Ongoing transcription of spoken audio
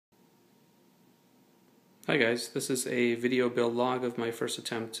Hi guys, this is a video build log of my first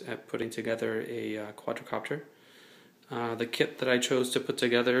attempt at putting together a quadrocopter. The kit that I chose to put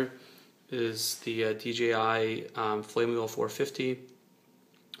together is the DJI Flamewheel 450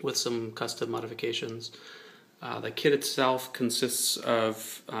 with some custom modifications. The kit itself consists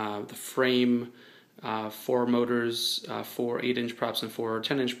of the frame, 4 motors, 4 8-inch props and 4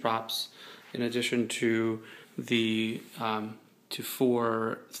 10-inch props, in addition to the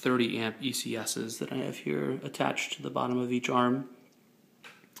 4 30 amp ECSs that I have here attached to the bottom of each arm.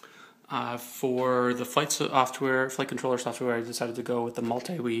 For the flight controller software, I decided to go with the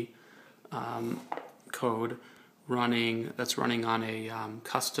MultiWii code that's running on a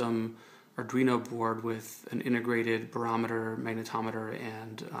custom Arduino board with an integrated barometer, magnetometer,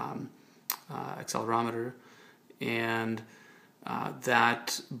 and accelerometer. And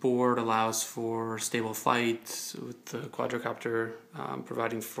that board allows for stable flight with the quadrocopter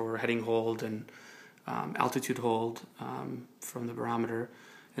providing for heading hold and altitude hold from the barometer.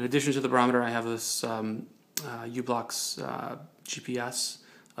 In addition to the barometer, I have this UBlox GPS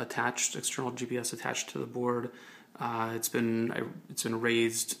attached, external GPS attached to the board. It's been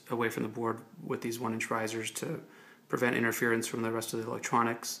raised away from the board with these 1-inch risers to prevent interference from the rest of the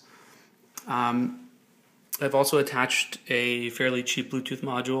electronics. I've also attached a fairly cheap Bluetooth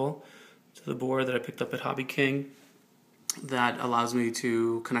module to the board that I picked up at Hobby King that allows me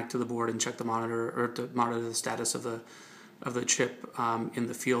to connect to the board and check the monitor, or to monitor the status of the chip in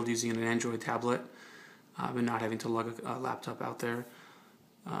the field using an Android tablet and not having to lug a laptop out there.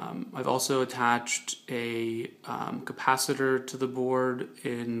 I've also attached a capacitor to the board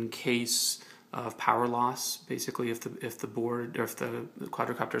in case of power loss. Basically, if the board or if the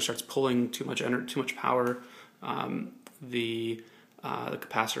quadrocopter starts pulling too much power, the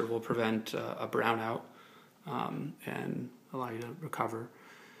capacitor will prevent a brownout and allow you to recover.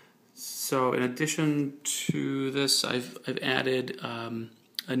 So, in addition to this, I've added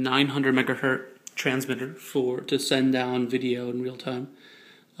a 900 megahertz transmitter to send down video in real time.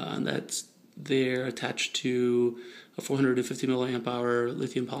 That's there attached to a 450 milliamp hour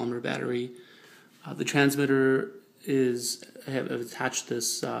lithium polymer battery. The transmitter I have attached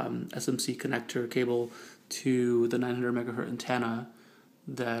this SMC connector cable to the 900 megahertz antenna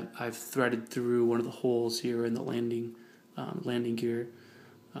that I've threaded through one of the holes here in the landing gear.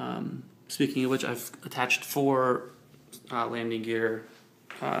 Speaking of which, I've attached 4 landing gear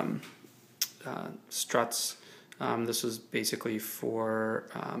struts. This is basically for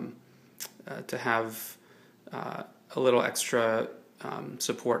to have a little extra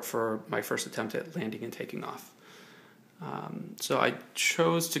support for my first attempt at landing and taking off. So I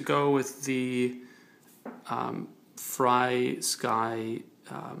chose to go with the FrSky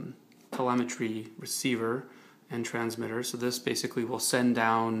telemetry receiver and transmitter. So this basically will send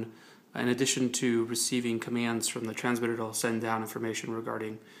down, in addition to receiving commands from the transmitter, it'll send down information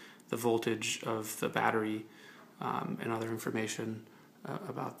regarding the voltage of the battery and other information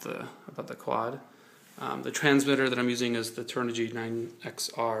about the quad. The transmitter that I'm using is the Turnigy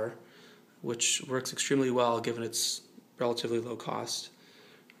 9XR, which works extremely well given its relatively low cost.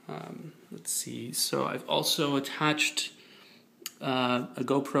 Let's see, so I've also attached a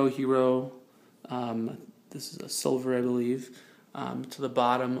GoPro Hero, this is a silver I believe, to the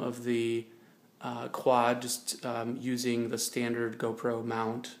bottom of the quad, just using the standard GoPro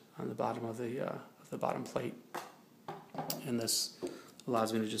mount on the bottom of the bottom plate. And this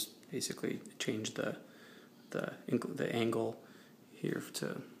allows me to just basically change the angle here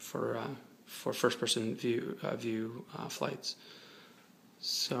for first-person view flights.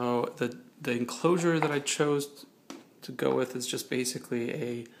 So the enclosure that I chose to go with is just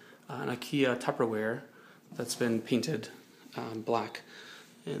basically an IKEA Tupperware that's been painted black,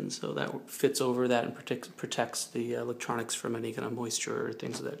 and so that fits over that and protects the electronics from any kind of moisture or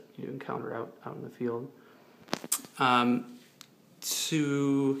things that you encounter out in the field.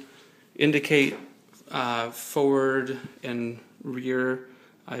 To indicate forward and rear,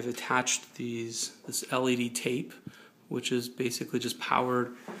 I've attached this LED tape, which is basically just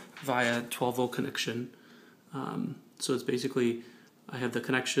powered via 12-volt connection. So it's basically, I have the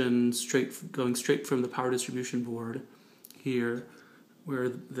connection going straight from the power distribution board here, where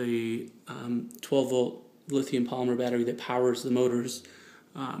the 12-volt lithium polymer battery that powers the motors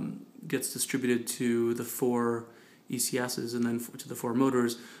gets distributed to the 4 ECSs, and then to the 4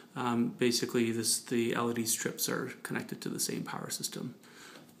 motors. Basically, the LED strips are connected to the same power system,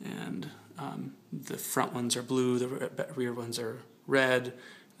 and the front ones are blue, the rear ones are red.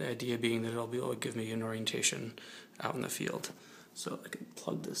 The idea being that it'll be able to give me an orientation out in the field. So I can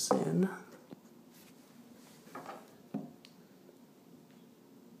plug this in.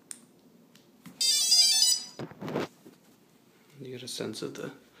 You get a sense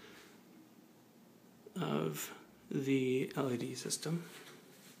of the LED system.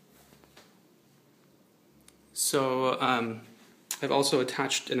 So I've also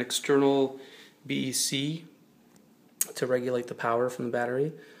attached an external BEC to regulate the power from the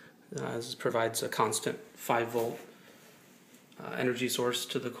battery. This provides a constant 5-volt energy source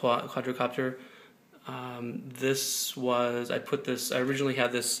to the quadrocopter. I originally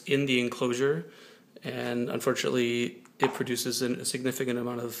had this in the enclosure, and unfortunately it produces a significant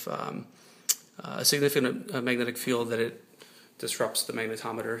amount of magnetic field that it disrupts the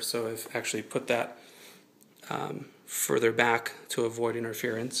magnetometer. So I've actually put that further back to avoid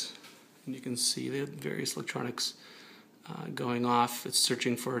interference. And you can see the various electronics going off. It's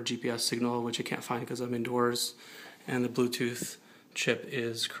searching for a GPS signal, which I can't find because I'm indoors, and the Bluetooth chip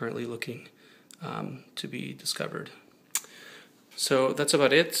is currently looking to be discovered. So that's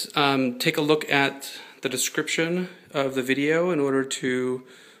about it. Take a look at the description of the video in order to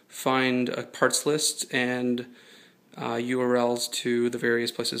find a parts list and URLs to the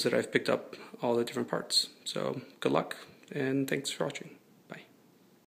various places that I've picked up all the different parts. So good luck, and thanks for watching.